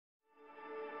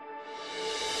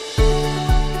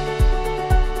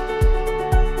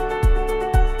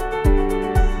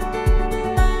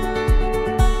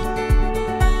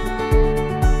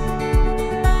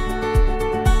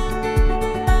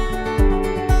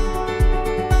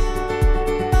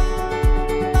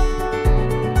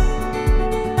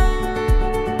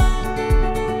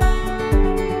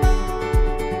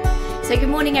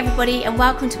morning everybody, and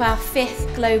welcome to our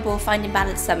 5th Global Finding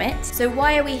Balance Summit. So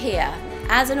why are we here?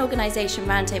 As an organisation,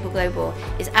 RoundTable Global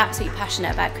is absolutely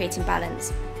passionate about creating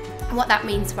balance. And what that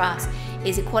means for us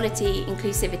is equality,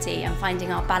 inclusivity and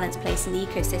finding our balanced place in the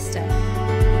ecosystem.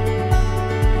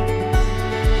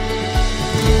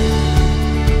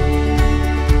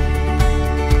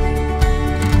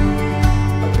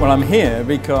 Well, I'm here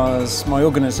because my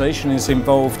organisation is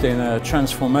involved in a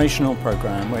transformational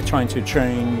programme. We're trying to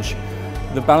change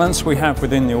the balance we have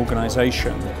within the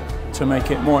organisation to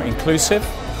make it more inclusive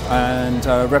and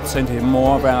representing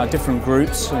more of our different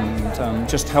groups and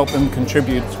just help them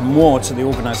contribute more to the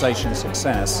organisation's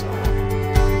success.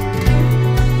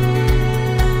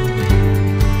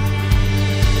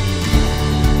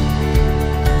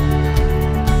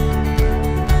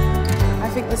 I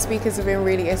think the speakers have been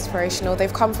really inspirational.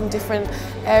 They've come from different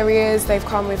areas, they've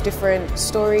come with different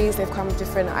stories, they've come with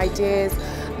different ideas.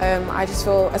 I just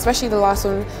feel, especially the last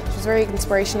one, she was very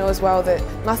inspirational as well, that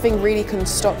nothing really can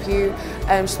stop you.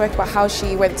 She spoke about how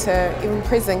she went to even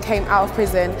prison, came out of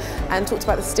prison and talked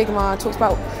about the stigma, talked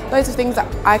about loads of things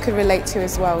that I could relate to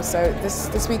as well. So the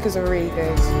speakers are really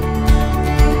good.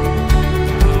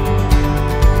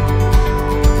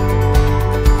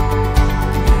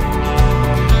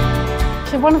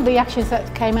 So one of the actions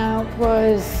that came out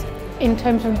was in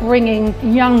terms of bringing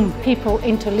young people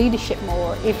into leadership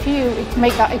more. If you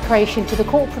make that equation to the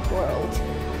corporate world,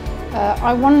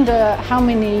 I wonder how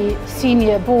many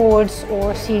senior boards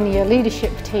or senior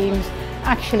leadership teams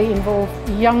actually involve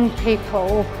young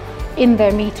people in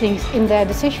their meetings, in their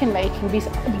decision making,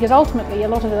 because ultimately a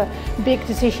lot of the big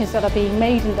decisions that are being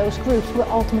made in those groups will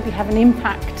ultimately have an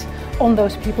impact on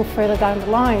those people further down the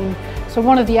line. So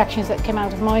one of the actions that came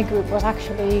out of my group was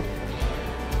actually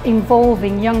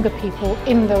involving younger people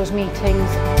in those meetings.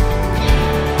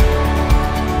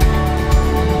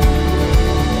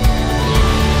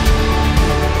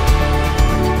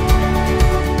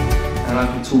 And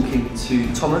I've been talking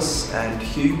to Thomas and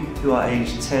Hugh, who are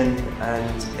aged 10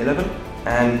 and 11.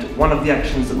 And one of the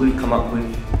actions that we've come up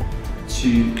with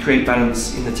to create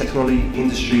balance in the technology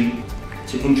industry,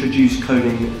 to introduce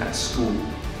coding at school.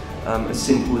 As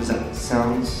simple as that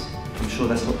sounds, I'm sure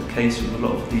that's not the case with a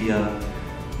lot of the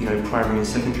primary and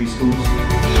secondary schools.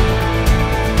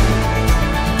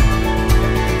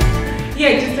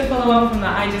 Yeah, just to follow on from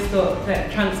that, I just thought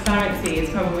that transparency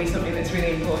is probably something that's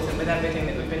really important with everything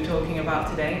that we've been talking about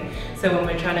today. So when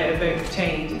we're trying to evoke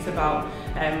change, it's about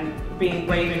being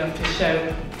brave enough to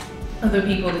show other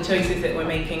people the choices that we're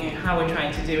making and how we're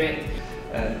trying to do it.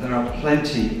 There are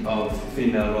plenty of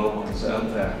female role models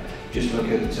out there. Just look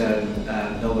at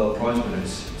Nobel Prize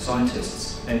winners,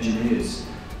 scientists, engineers.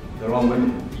 They're all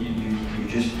women. You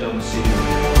just don't see them.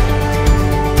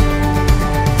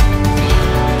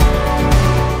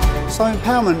 So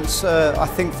empowerment, I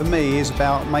think for me, is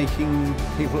about making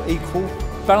people equal.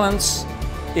 Balance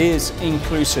is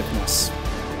inclusiveness.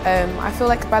 I feel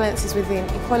like balance is within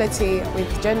equality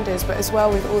with genders, but as well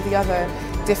with all the other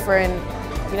different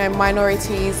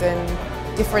minorities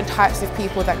and different types of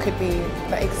people that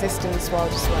exist in this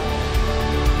world as well.